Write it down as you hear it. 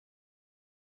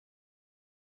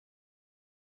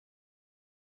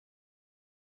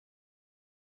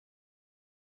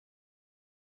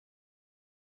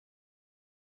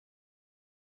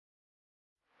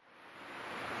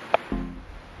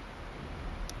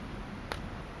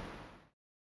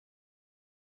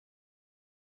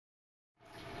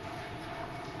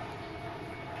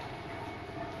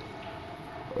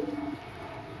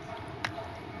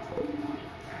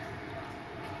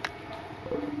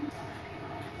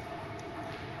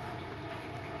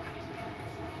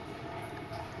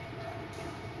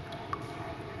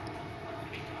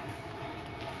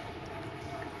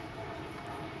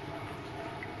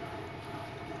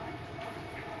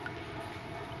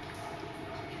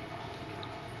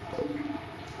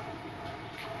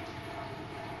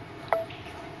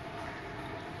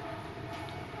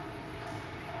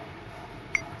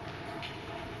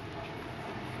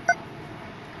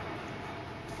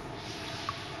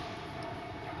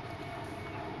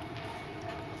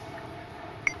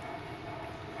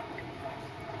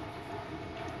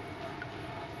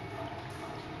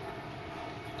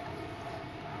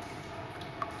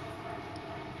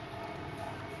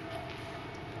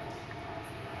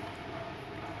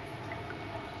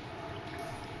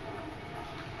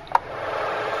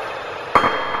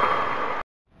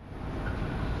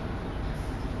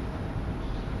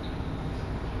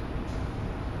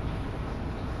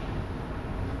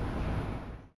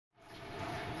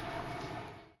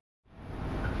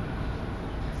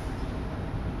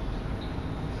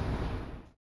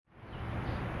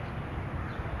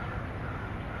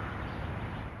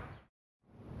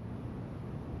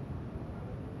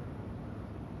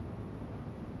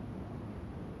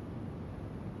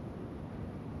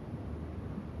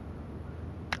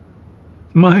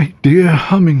My dear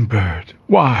hummingbird,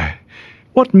 why?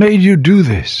 What made you do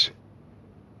this?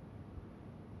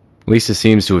 Lisa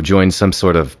seems to have joined some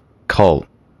sort of cult.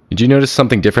 Did you notice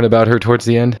something different about her towards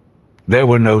the end? There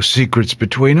were no secrets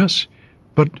between us,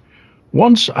 but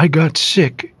once I got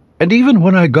sick, and even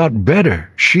when I got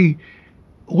better, she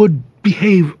would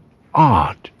behave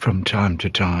odd from time to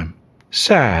time.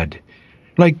 Sad,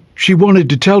 like she wanted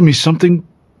to tell me something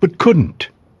but couldn't.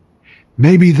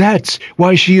 Maybe that's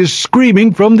why she is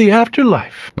screaming from the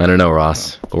afterlife. I don't know,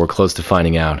 Ross, but we're close to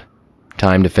finding out.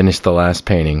 Time to finish the last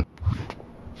painting.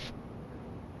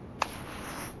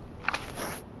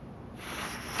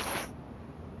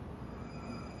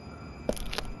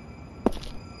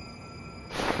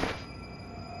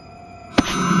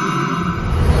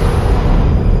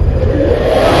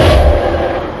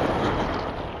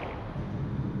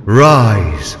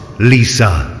 Rise,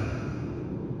 Lisa.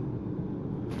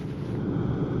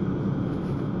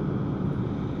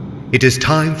 It is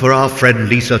time for our friend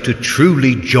Lisa to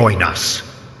truly join us.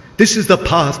 This is the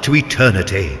path to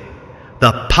eternity,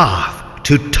 the path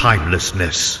to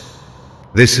timelessness.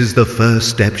 This is the first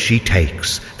step she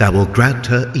takes that will grant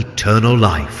her eternal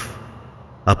life.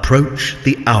 Approach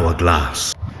the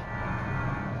hourglass.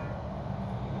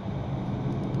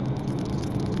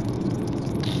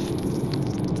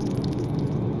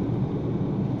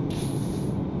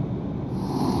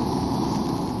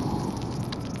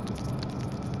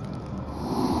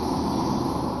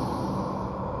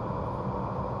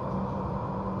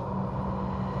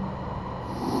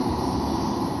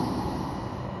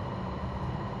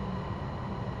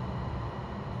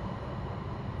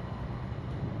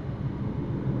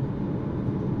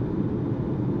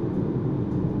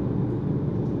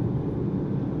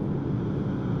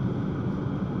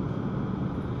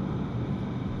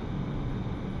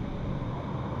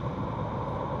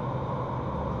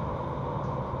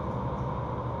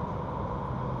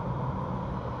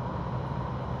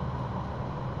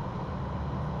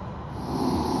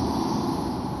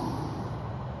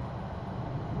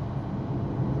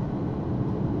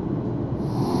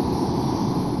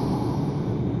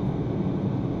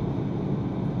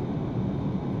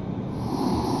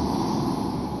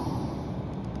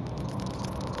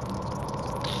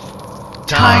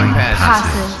 Time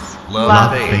passes,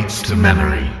 love fades to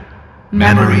memory,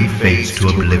 memory fades to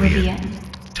oblivion.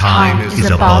 Time is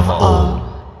above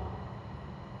all.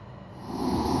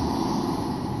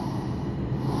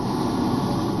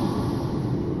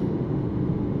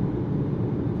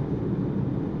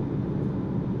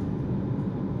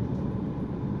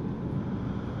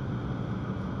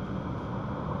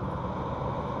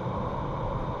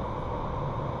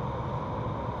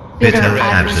 Bitter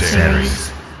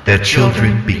adversaries, their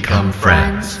children become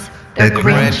friends, their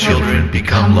grandchildren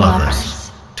become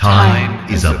lovers.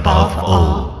 Time is above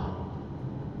all.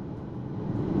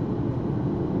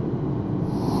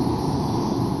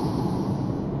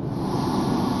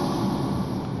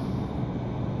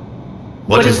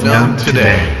 What is known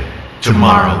today,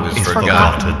 tomorrow is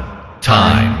forgotten.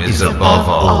 Time is above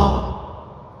all.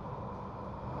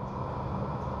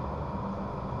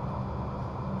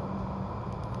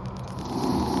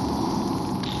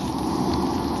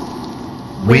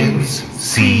 Winds,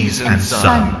 seas, and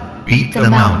sun beat the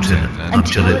mountain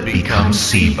until it becomes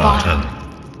sea bottom.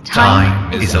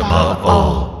 Time is above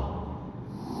all.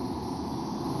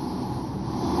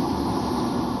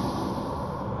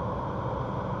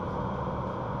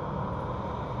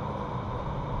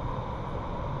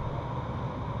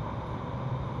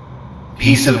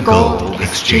 Piece of gold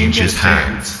exchanges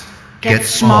hands, gets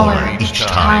smaller each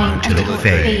time until it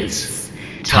fades.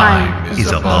 Time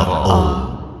is above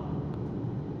all.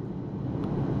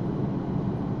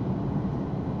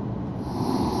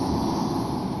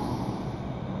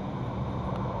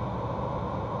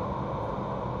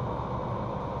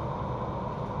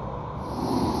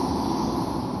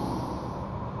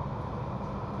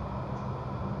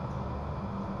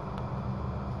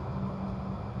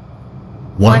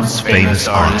 Once famous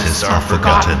artists are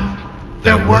forgotten,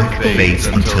 their work fades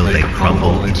until they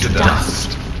crumble into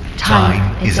dust.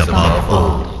 Time is above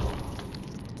all.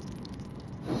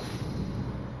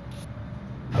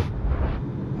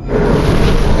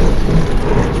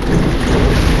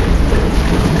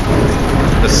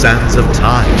 The sands of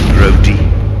time grow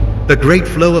deep. The great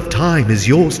flow of time is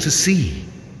yours to see.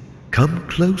 Come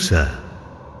closer.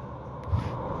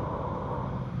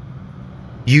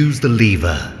 Use the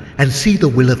lever and see the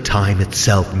will of time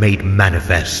itself made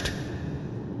manifest.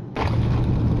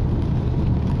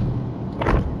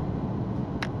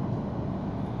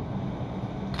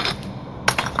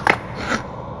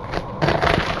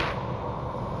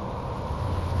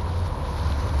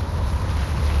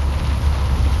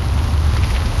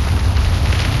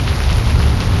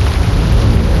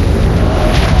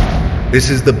 This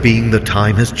is the being the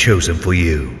time has chosen for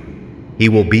you. He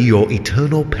will be your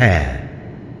eternal pair.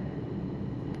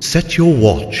 Set your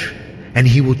watch, and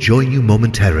he will join you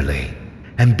momentarily,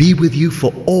 and be with you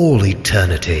for all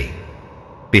eternity.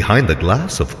 Behind the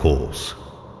glass, of course.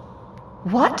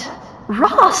 What?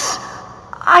 Ross!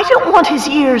 I don't want his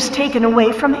years taken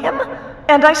away from him,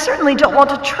 and I certainly don't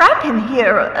want to trap him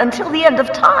here until the end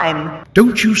of time.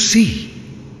 Don't you see?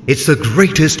 It's the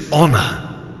greatest honor.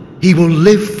 He will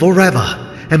live forever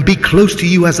and be close to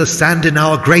you as the sand in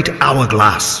our great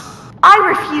hourglass. I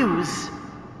refuse.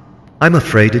 I'm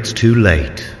afraid it's too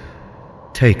late.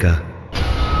 Take her.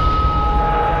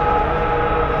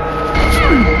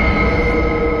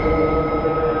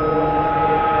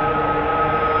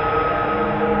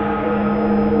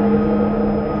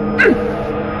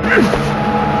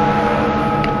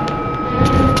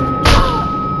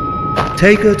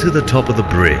 Take her to the top of the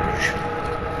bridge.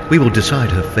 We will decide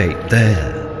her fate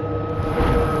there.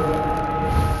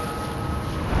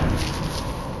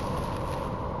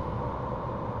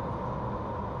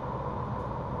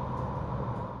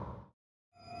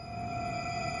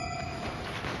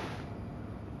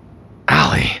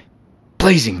 Allie.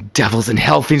 Blazing devils and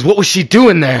hellfiends, what was she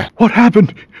doing there? What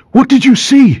happened? What did you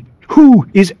see? Who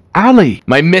is Allie?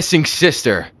 My missing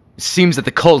sister. It seems that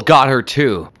the cult got her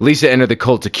too. Lisa entered the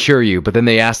cult to cure you, but then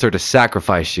they asked her to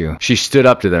sacrifice you. She stood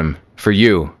up to them. For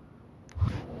you.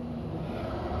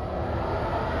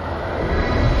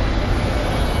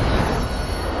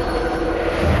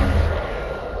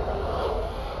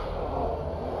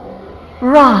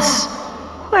 Ross,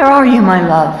 where are you, my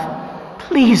love?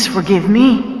 Please forgive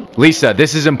me. Lisa,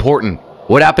 this is important.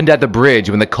 What happened at the bridge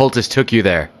when the cultists took you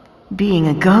there? Being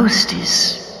a ghost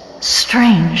is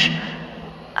strange.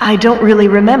 I don't really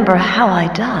remember how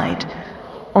I died.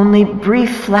 Only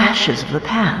brief flashes of the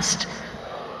past.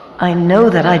 I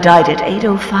know that I died at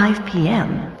 8:05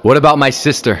 p.m. What about my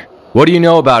sister? What do you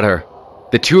know about her?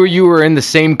 The two of you were in the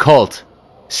same cult.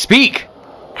 Speak!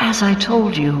 As I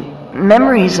told you,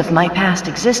 memories of my past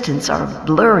existence are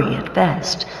blurry at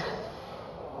best.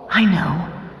 I know.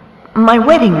 My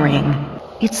wedding ring.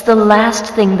 It's the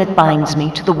last thing that binds me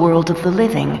to the world of the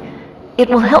living. It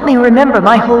will help me remember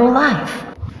my whole life.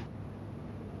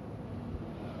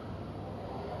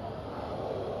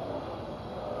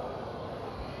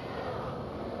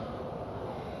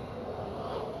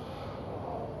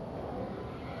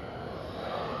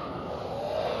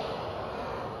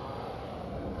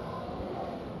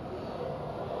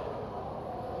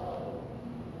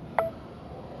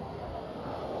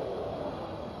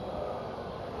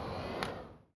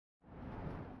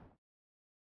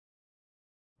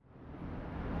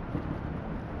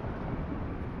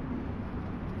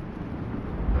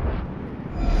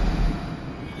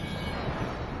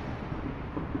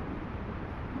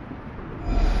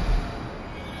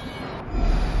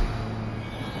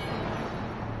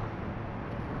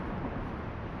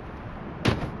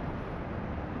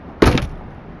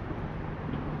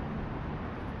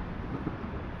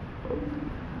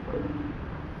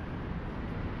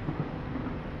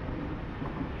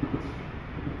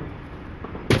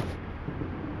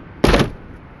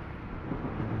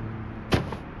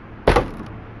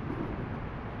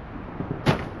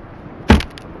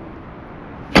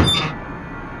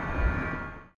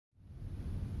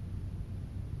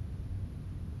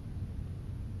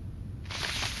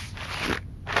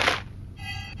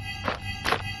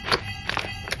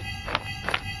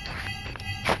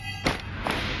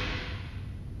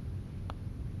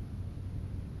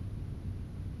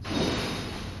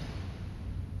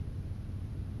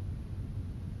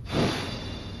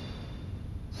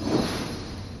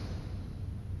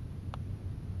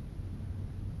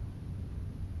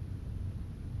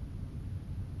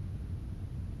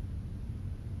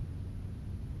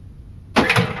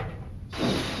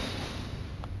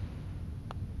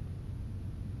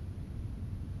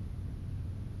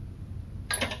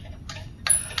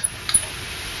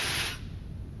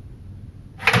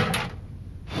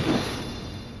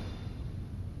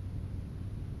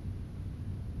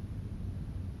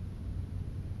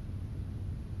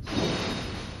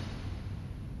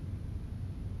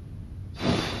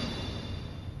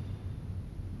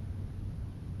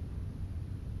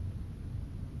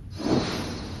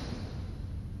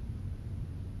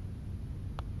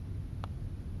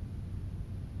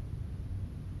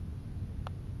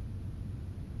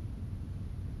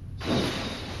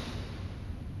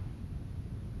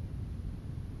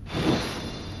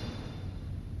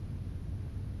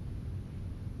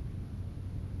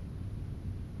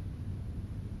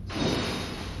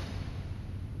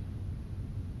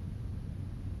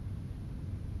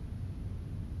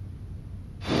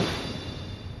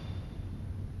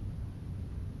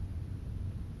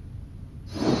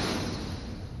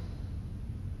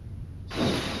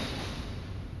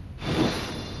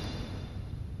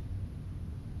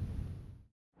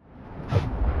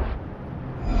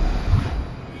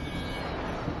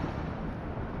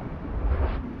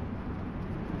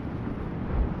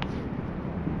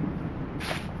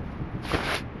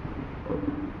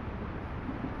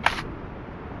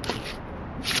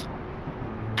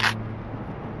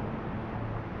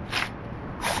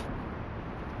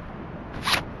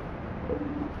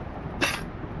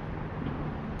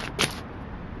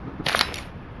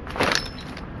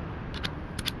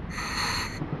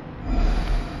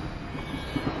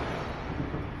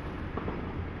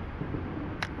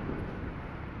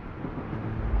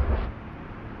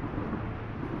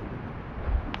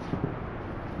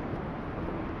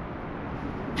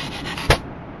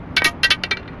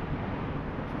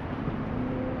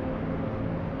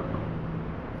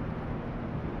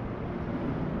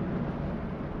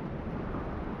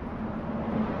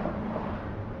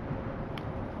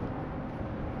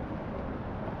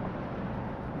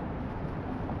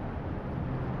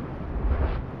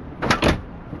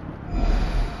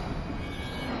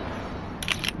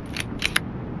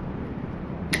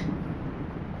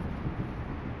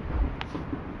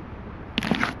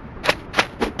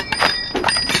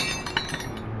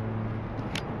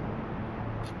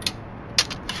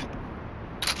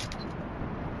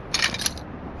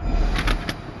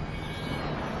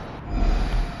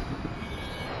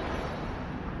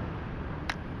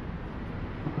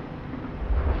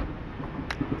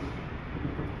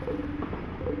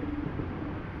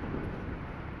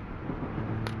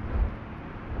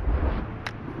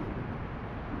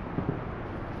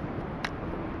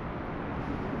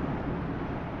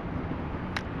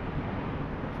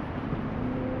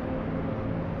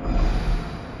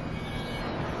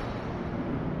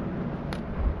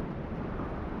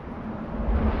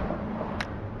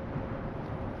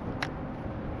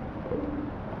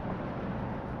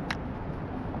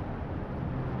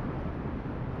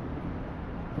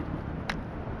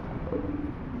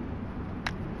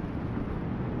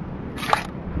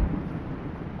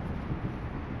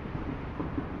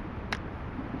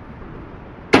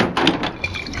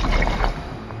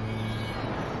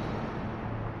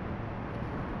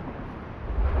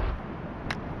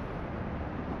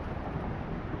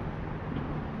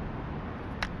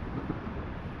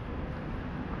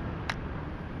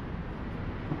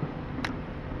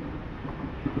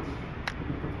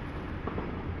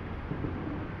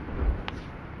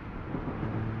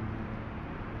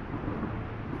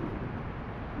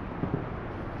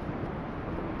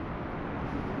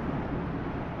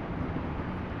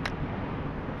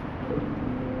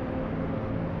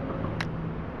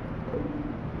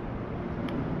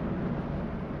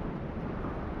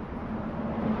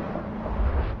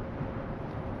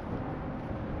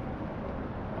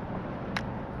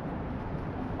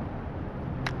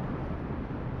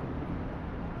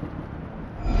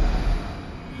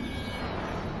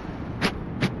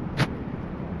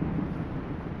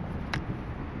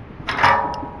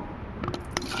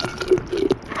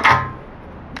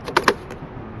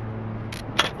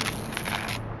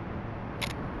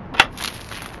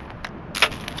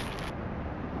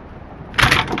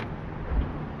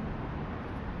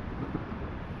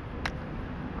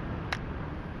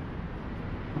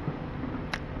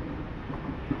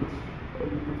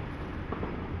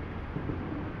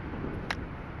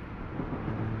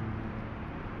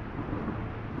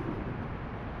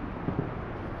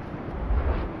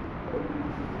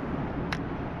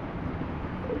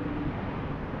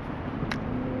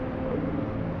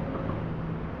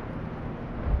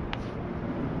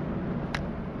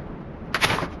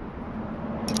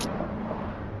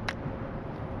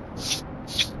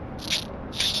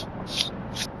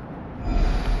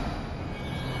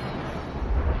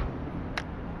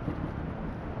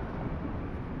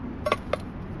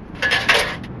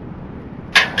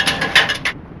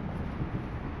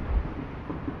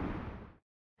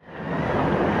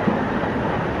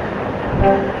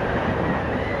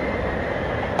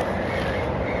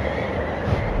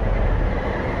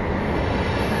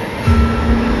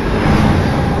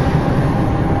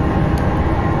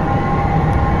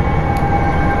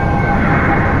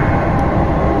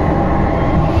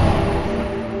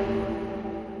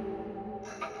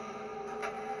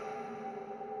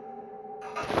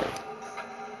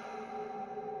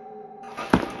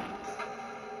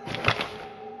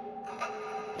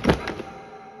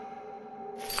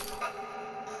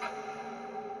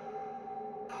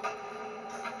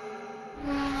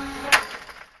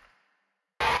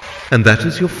 And that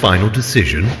is your final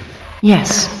decision?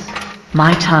 Yes,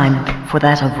 my time for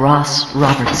that of Ross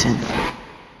Robertson.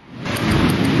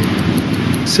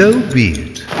 So be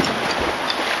it.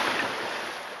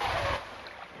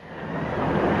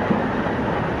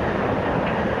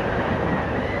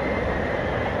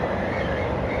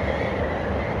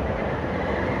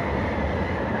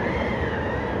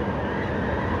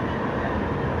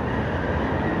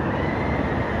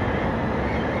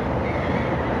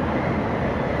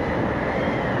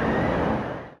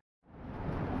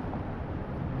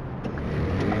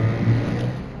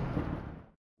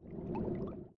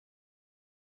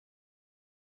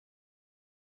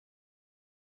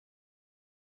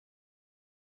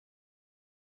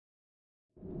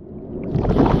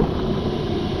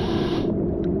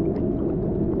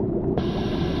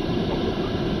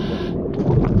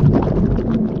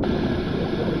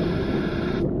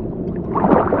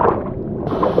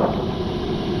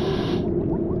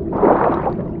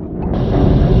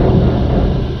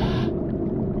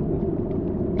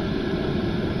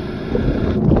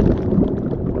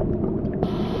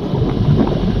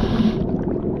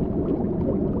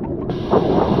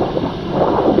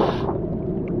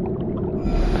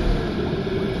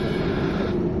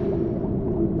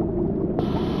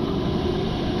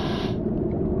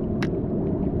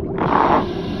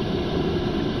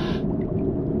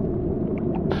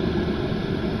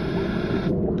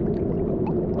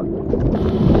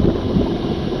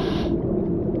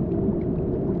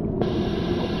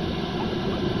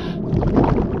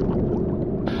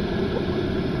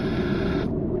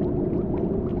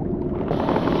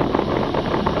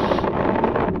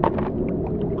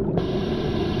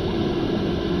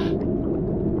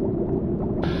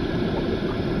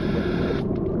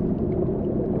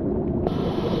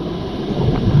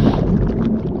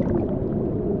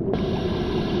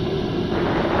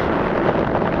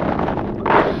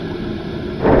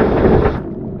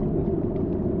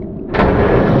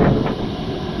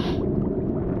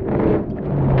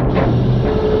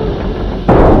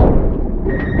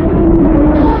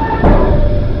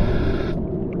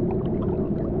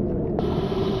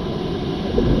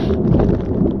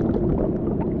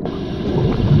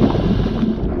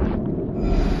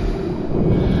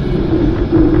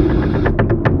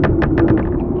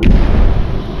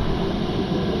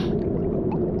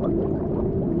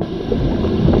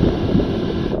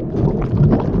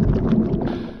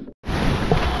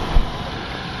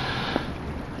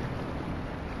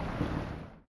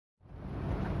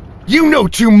 You know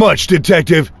too much,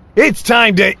 Detective! It's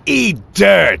time to eat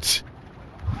dirt!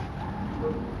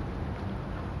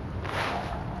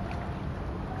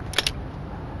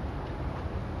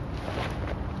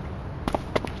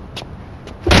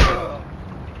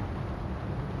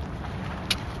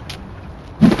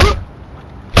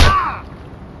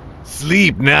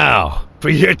 Sleep now, for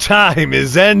your time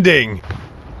is ending!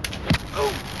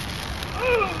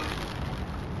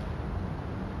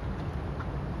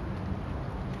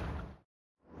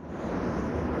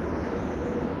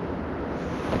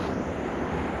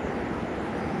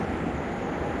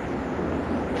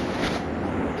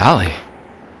 Allie,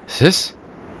 sis?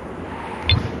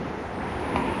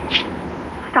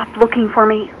 Stop looking for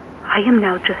me. I am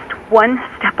now just one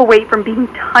step away from being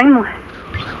timeless.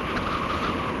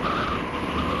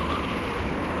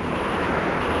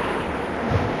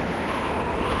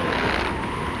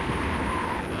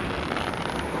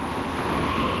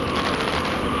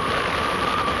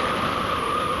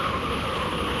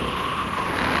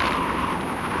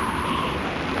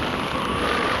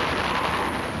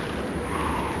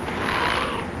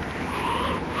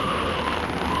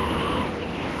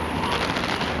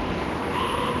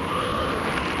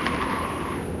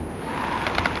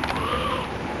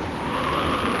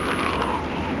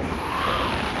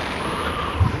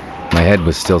 My head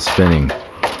was still spinning,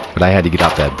 but I had to get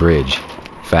off that bridge.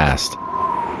 Fast.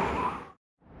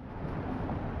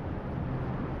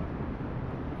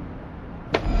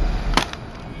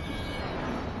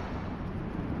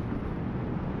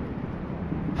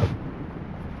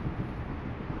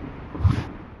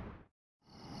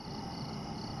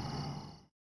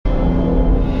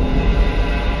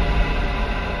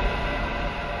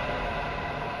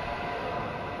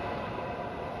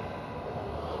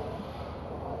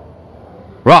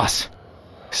 Ross!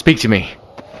 Speak to me.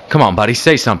 Come on, buddy,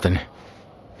 say something.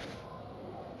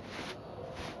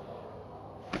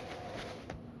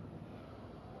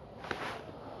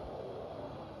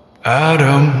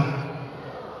 Adam.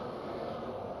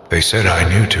 They said I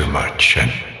knew too much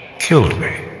and killed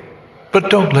me. But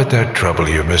don't let that trouble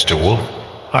you, Mr. Wolfe.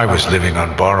 I was living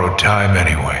on borrowed time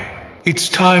anyway. It's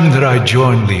time that I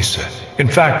join Lisa. In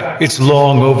fact, it's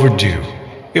long overdue.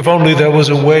 If only there was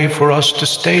a way for us to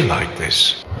stay like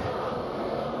this.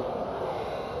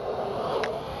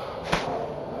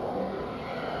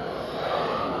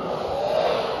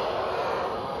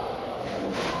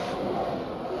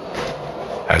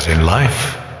 As in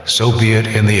life, so be it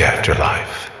in the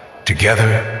afterlife.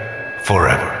 Together,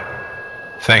 forever.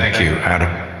 Thank you,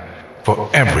 Adam, for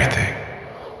everything.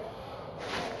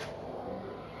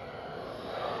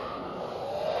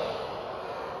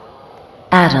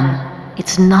 Adam,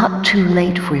 it's not too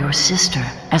late for your sister,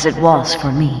 as it was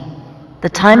for me. The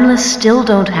Timeless still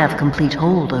don't have complete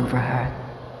hold over her.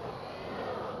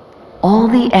 All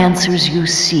the answers you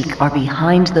seek are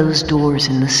behind those doors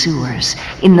in the sewers,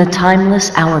 in the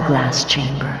Timeless Hourglass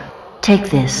Chamber. Take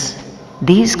this.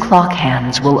 These clock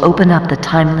hands will open up the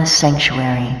Timeless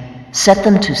Sanctuary. Set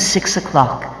them to 6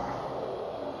 o'clock.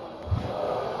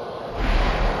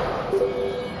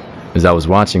 As I was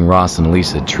watching Ross and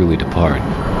Lisa truly depart,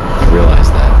 I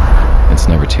realized that it's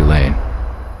never too late.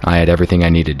 I had everything I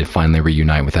needed to finally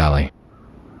reunite with Allie.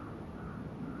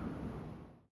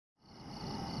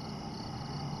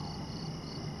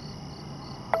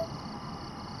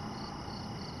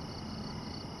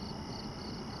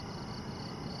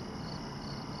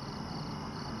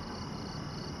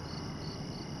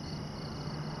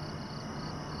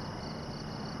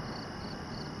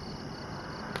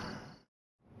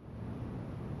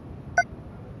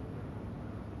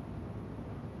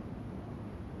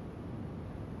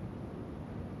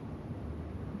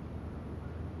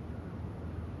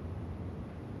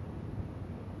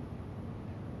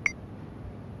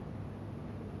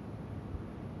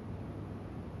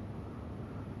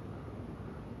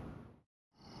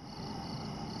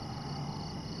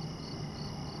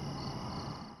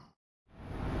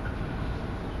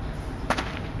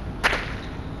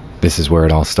 This is where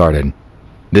it all started.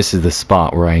 This is the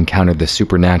spot where I encountered the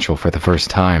supernatural for the first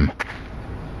time.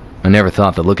 I never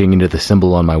thought that looking into the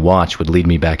symbol on my watch would lead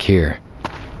me back here.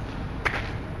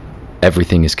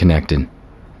 Everything is connected.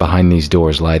 Behind these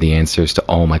doors lie the answers to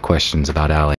all my questions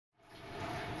about Allie.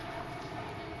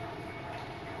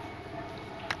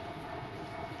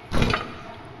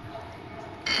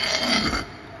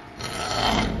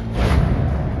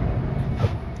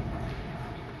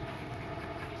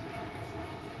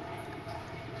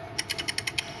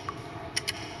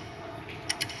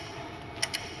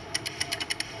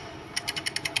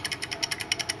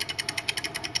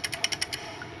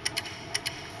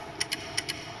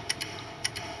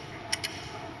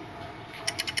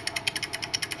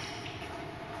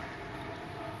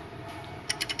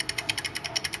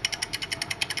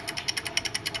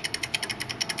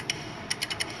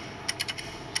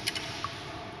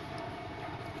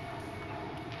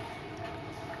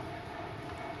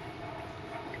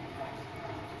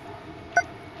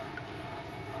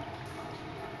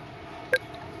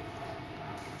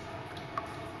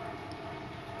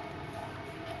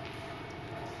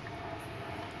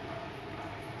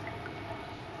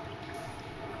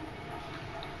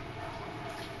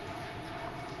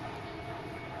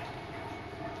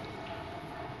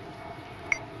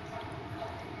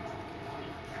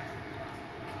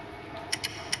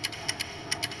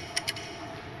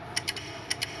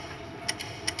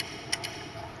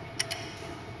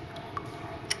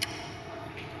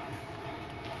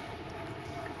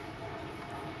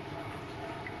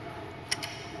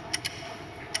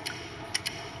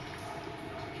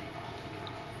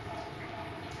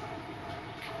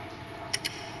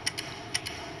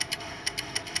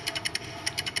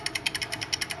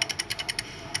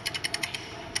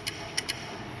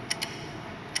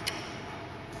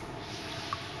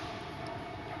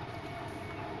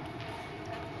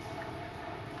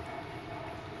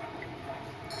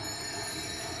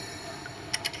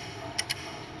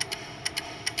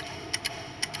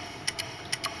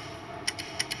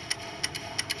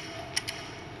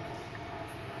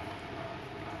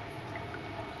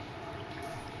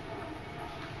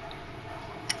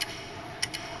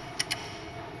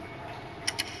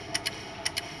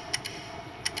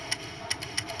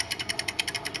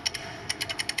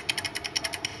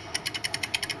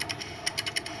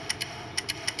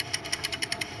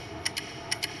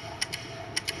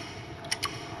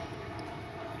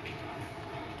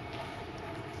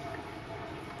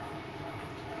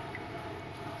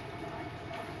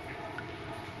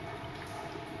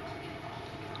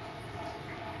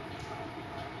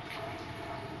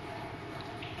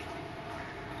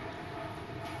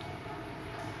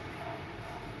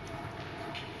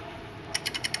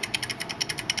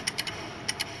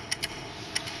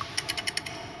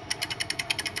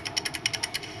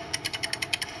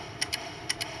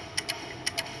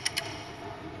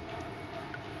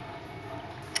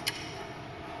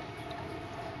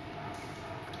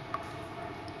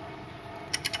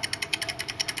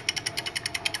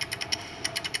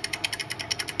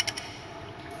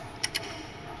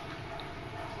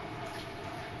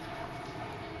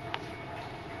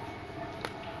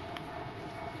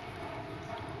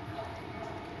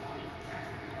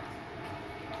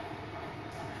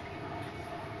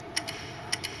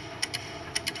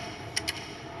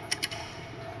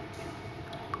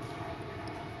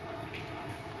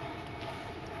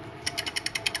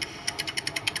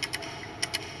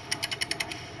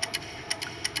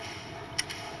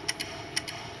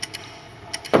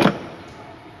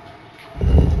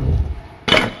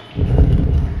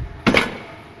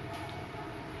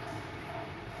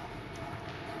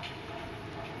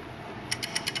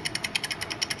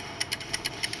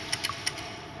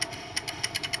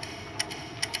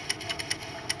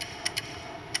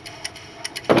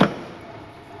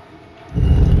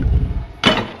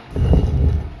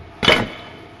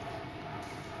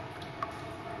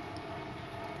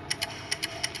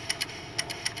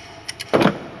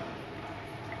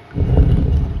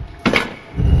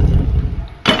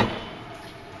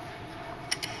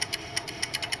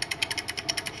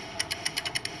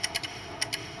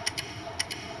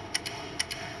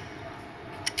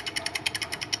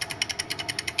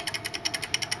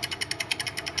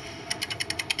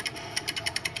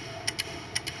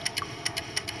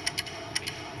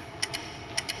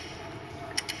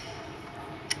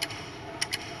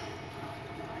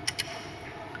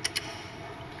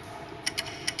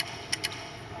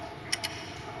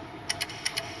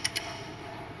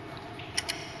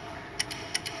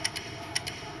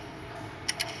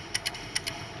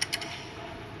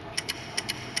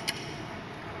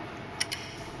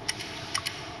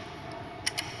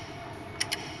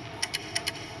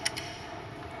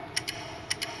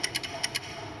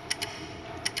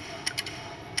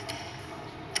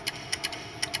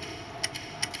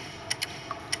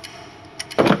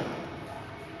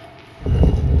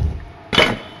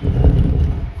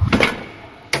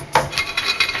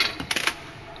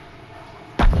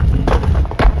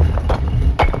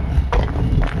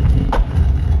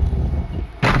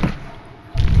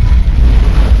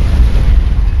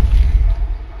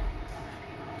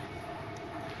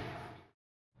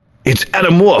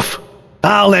 Adam Wolfe.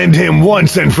 I'll end him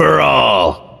once and for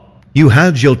all. You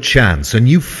had your chance and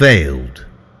you failed.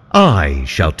 I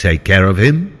shall take care of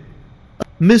him.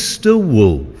 Mr.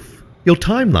 Wolfe, your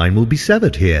timeline will be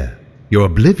severed here. Your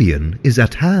oblivion is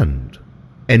at hand.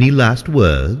 Any last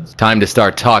words? Time to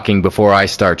start talking before I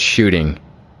start shooting.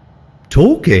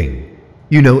 Talking?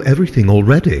 You know everything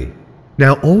already.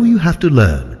 Now all you have to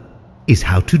learn is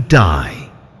how to die.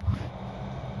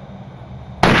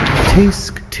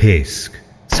 Tisk, tisk.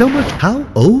 So much. How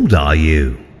old are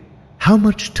you? How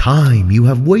much time you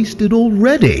have wasted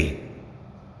already?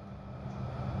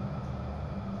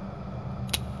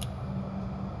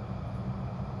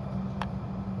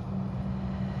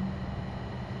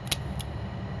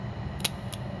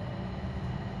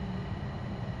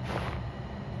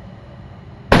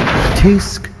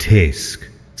 Tisk, tisk.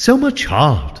 So much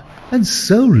heart and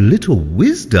so little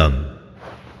wisdom.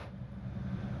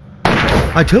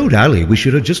 I told Allie we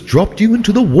should have just dropped you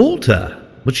into the water,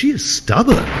 but she is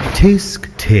stubborn. Tisk,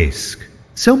 tisk.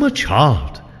 So much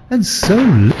heart and so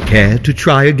little. Care to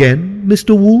try again,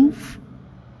 Mr. Wolfe?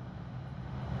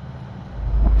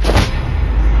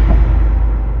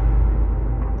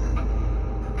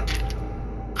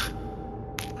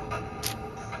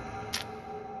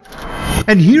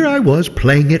 And here I was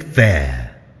playing it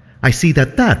fair. I see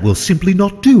that will simply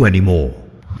not do anymore.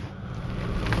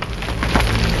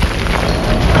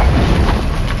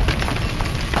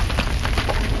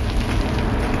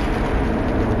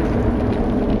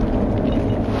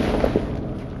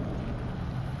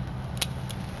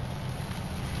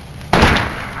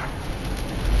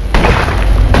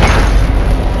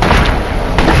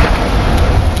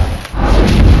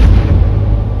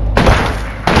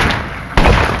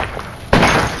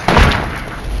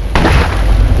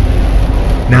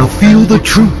 Now feel the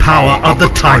true power of the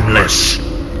Timeless.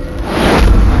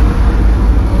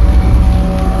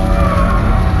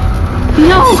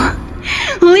 No!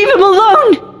 Leave him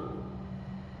alone!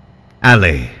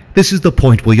 Allie, this is the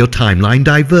point where your timeline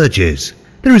diverges.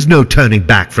 There is no turning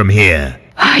back from here.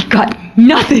 I got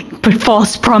nothing but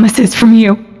false promises from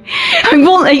you. I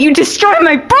won't let you destroy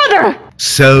my brother!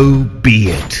 So be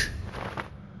it.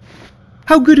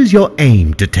 How good is your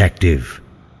aim, detective?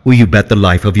 Will you bet the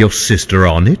life of your sister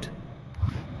on it?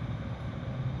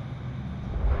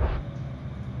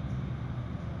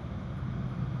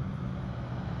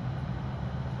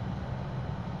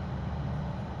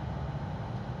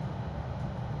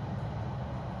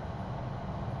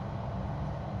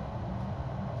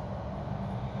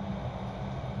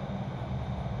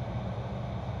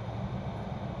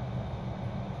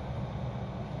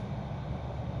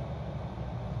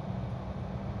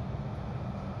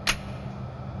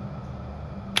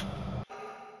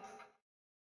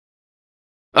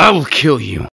 I will kill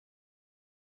you.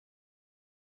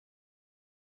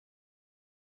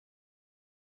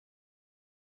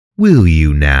 Will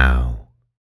you now?